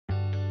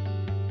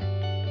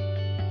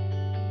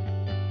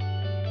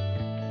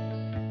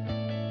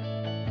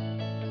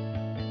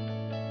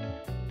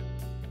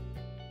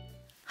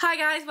Hi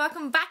guys,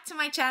 welcome back to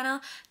my channel.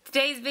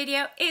 Today's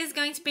video is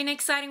going to be an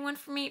exciting one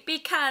for me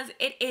because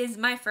it is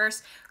my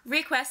first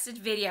requested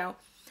video.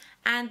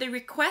 And the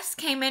request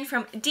came in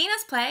from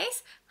Dina's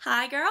Place.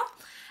 Hi girl.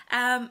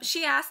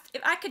 She asked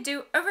if I could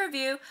do a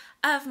review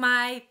of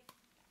my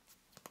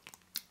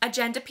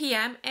Agenda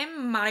PM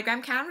in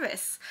monogram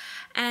canvas.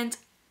 And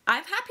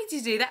I'm happy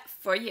to do that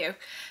for you.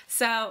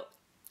 So,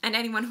 and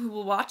anyone who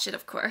will watch it,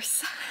 of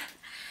course.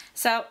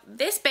 So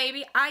this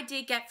baby I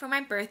did get for my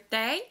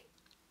birthday.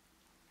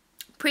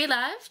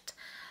 Pre-loved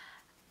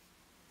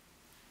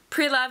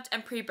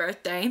and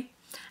pre-birthday.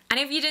 And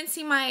if you didn't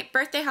see my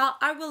birthday haul,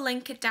 I will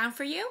link it down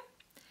for you.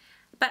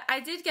 But I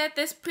did get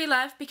this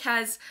pre-loved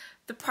because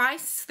the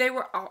price they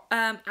were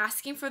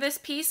asking for this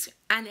piece,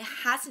 and it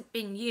hasn't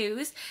been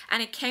used,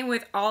 and it came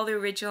with all the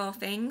original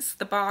things,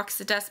 the box,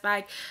 the dust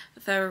bag,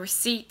 the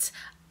receipt.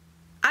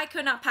 I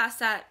could not pass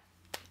that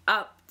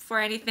up for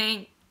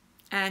anything,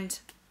 and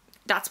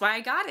that's why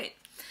I got it.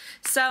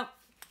 So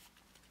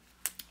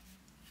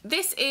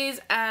this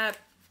is a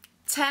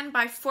 10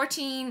 by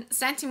 14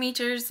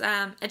 centimeters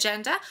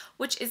agenda,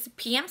 which is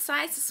PM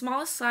size. The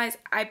smallest size,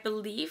 I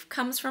believe,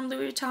 comes from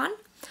Louis Vuitton.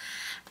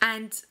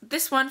 And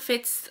this one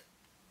fits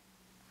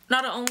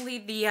not only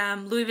the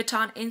Louis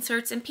Vuitton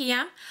inserts in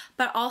PM,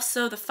 but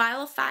also the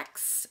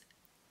Filofax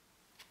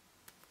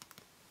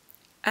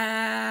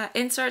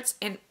inserts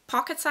in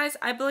pocket size,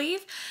 I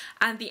believe.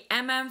 And the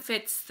MM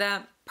fits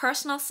the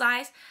personal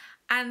size,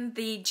 and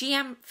the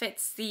GM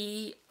fits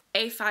the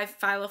A5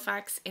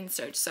 Filofax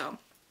insert. So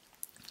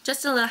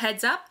just a little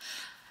heads up.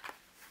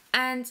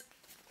 And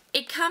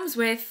it comes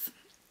with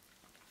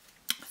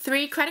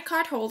 3 credit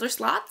card holder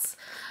slots,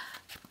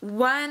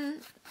 1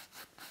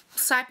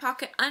 side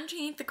pocket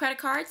underneath the credit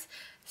cards,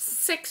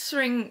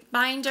 6-ring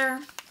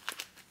binder,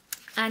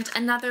 and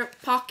another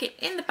pocket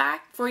in the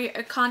back for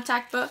your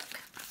contact book,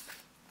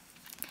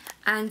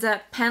 and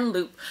a pen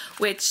loop,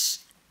 which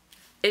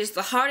is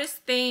the hardest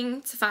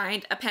thing to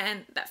find, a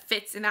pen that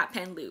fits in that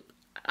pen loop,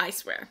 I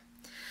swear.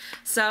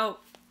 So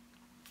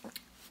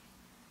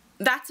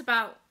that's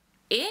about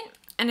it.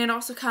 And it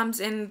also comes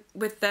in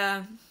with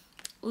the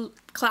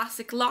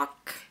classic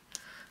lock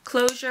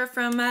closure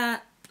from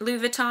Louis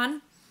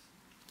Vuitton,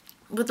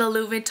 with the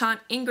Louis Vuitton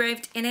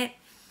engraved in it.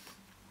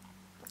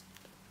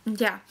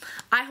 Yeah,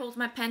 I hold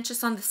my pen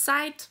just on the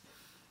side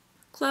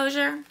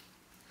closure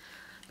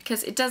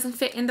because it doesn't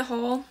fit in the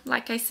hole,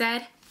 like I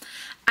said.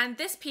 And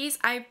this piece,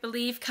 I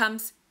believe,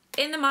 comes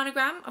in the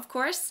monogram, of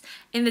course,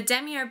 in the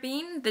demi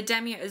Arbine, the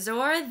demi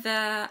Azur,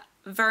 the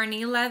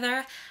vernis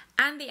leather,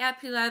 and the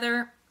epi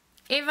leather.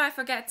 If I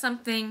forget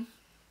something,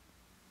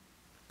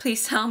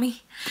 please tell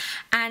me.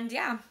 And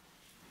yeah,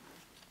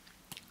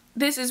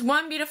 this is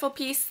one beautiful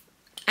piece,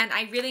 and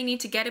I really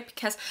need to get it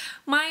because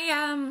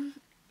my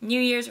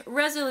New Year's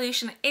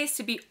resolution is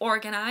to be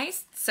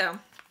organized. So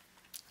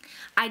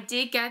I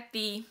did get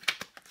the,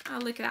 oh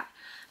look at that,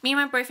 me and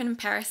my boyfriend in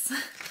Paris.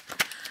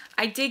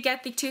 I did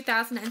get the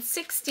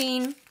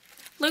 2016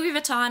 Louis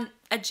Vuitton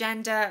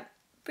Agenda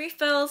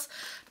refills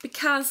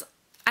because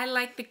I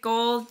like the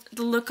gold,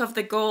 the look of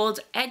the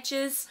gold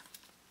edges.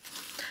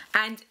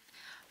 And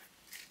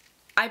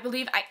I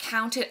believe I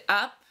counted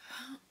up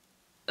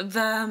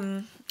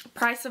the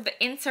price of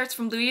the inserts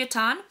from Louis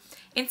Vuitton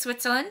in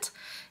Switzerland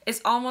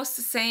is almost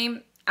the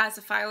same as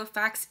a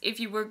Filofax if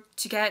you were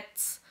to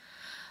get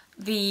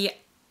the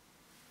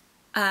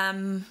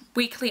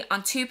weekly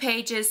on 2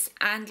 pages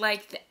and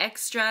like the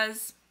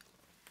extras.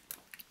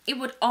 It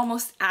would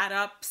almost add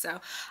up, so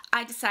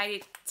I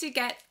decided to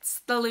get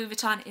the Louis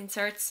Vuitton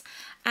inserts.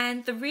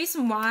 And the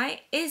reason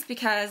why is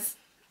because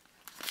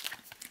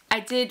I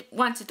did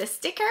wanted the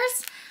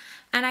stickers,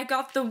 and I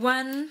got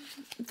the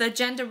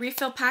agenda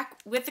refill pack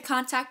with the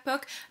contact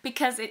book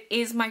because it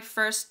is my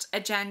first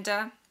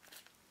agenda.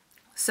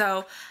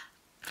 So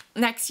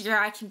next year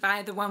I can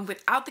buy the one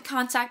without the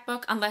contact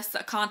book, unless the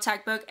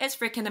contact book is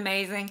freaking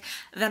amazing.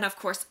 Then of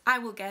course I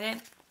will get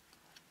it.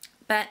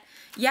 But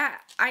yeah,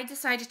 I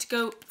decided to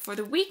go for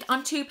the week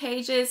on 2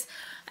 pages,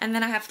 and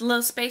then I have a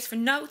little space for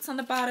notes on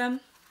the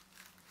bottom.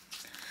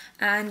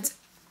 And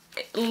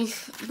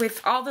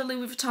with all the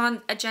Louis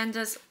Vuitton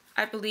agendas,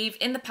 I believe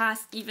in the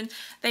past even,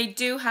 they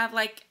do have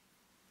like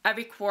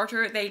every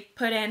quarter they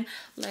put in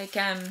like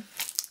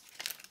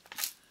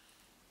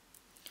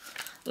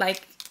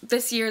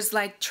this year's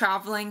like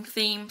traveling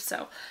theme,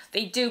 so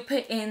they do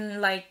put in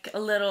like a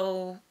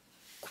little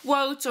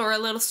quote or a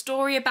little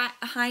story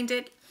behind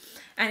it,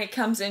 and it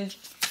comes in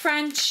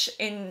French,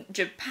 in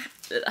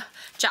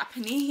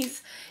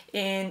Japanese,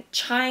 in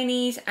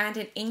Chinese, and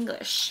in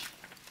English.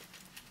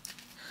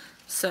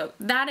 So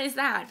that is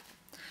that.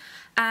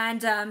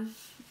 And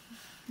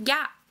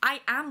yeah, I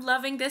am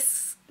loving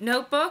this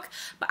notebook,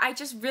 but I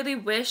just really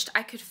wished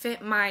I could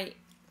fit my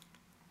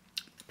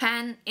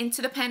pen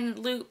into the pen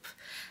loop.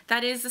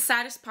 That is the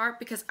saddest part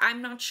because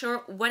I'm not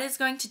sure what it's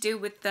going to do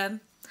with the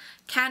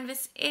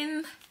canvas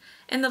in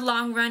the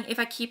long run if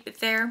I keep it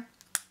there.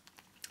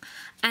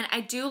 And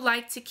I do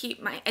like to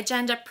keep my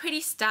agenda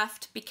pretty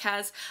stuffed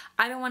because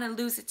I don't want to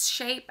lose its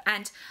shape.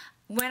 And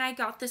when I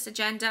got this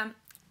agenda,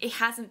 it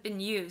hasn't been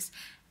used.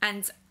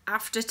 And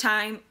after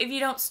time, if you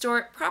don't store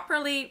it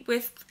properly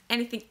with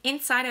anything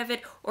inside of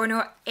it, or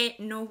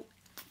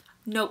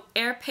no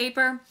air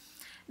paper,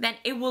 then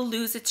it will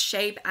lose its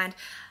shape. And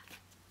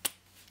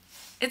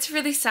it's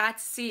really sad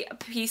to see a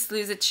piece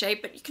lose its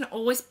shape, but you can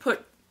always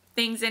put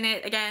things in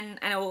it again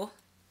and it will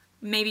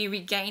maybe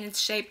regain its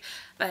shape.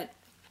 But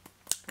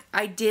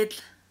I did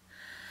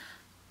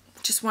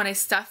just want to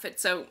stuff it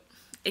so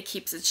it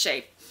keeps its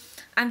shape.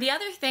 And the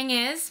other thing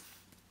is,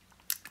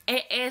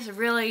 it is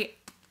really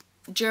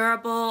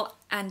durable,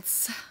 and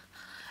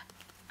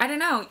I don't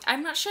know,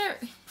 I'm not sure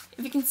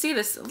if you can see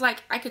this,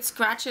 like I could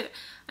scratch it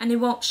and it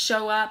won't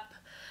show up.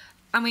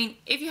 I mean,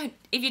 if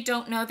you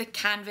don't know the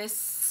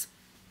canvas,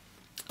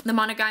 the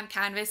monogram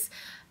canvas,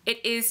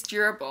 it is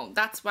durable.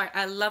 That's why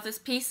I love this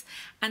piece,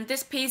 and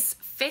this piece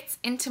fits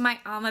into my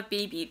Alma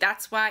BB.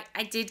 That's why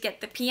I did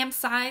get the PM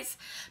size,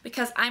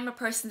 because I'm a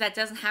person that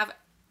doesn't have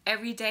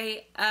every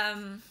day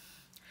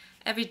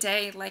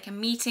like a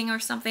meeting or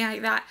something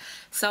like that.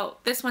 So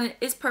this one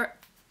is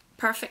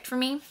perfect for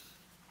me.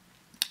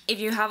 If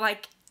you have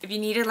if you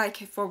need it like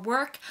for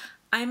work,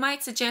 I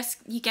might suggest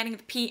you getting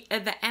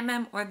the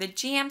MM or the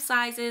GM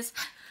sizes.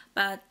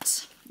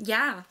 But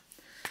yeah,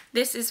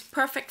 this is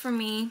perfect for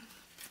me,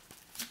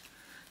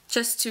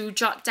 just to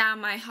jot down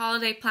my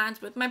holiday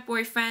plans with my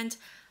boyfriend.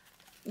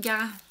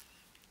 Yeah,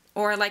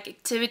 or like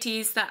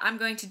activities that I'm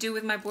going to do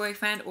with my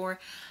boyfriend, or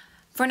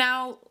for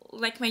now,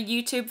 like my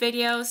YouTube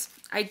videos,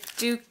 I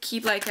do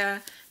keep like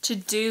a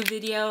to-do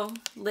video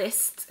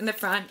list in the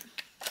front.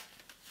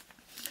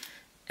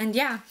 And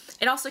yeah,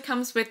 it also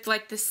comes with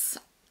like this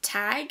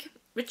tag,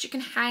 which you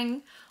can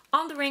hang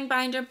on the ring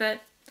binder,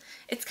 but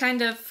it's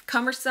kind of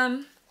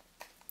cumbersome,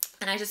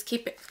 and I just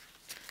keep it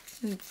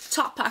in the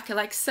top pocket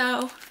like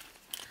so.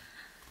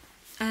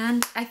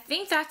 And I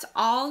think that's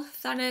all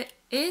that it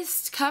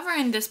is to cover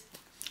in this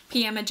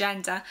PM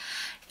agenda.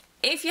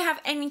 If you have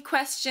any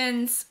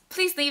questions,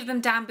 please leave them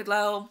down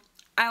below.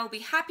 I will be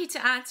happy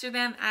to answer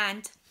them,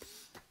 and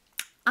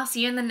I'll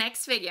see you in the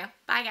next video.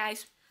 Bye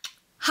guys.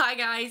 Hi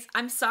guys,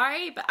 I'm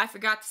sorry, but I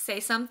forgot to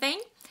say something.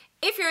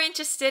 If you're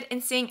interested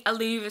in seeing a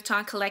Louis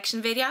Vuitton collection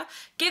video,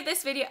 give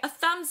this video a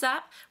thumbs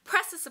up,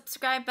 press the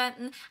subscribe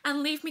button,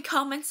 and leave me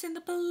comments in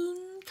the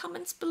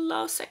comments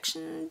below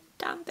section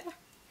down there.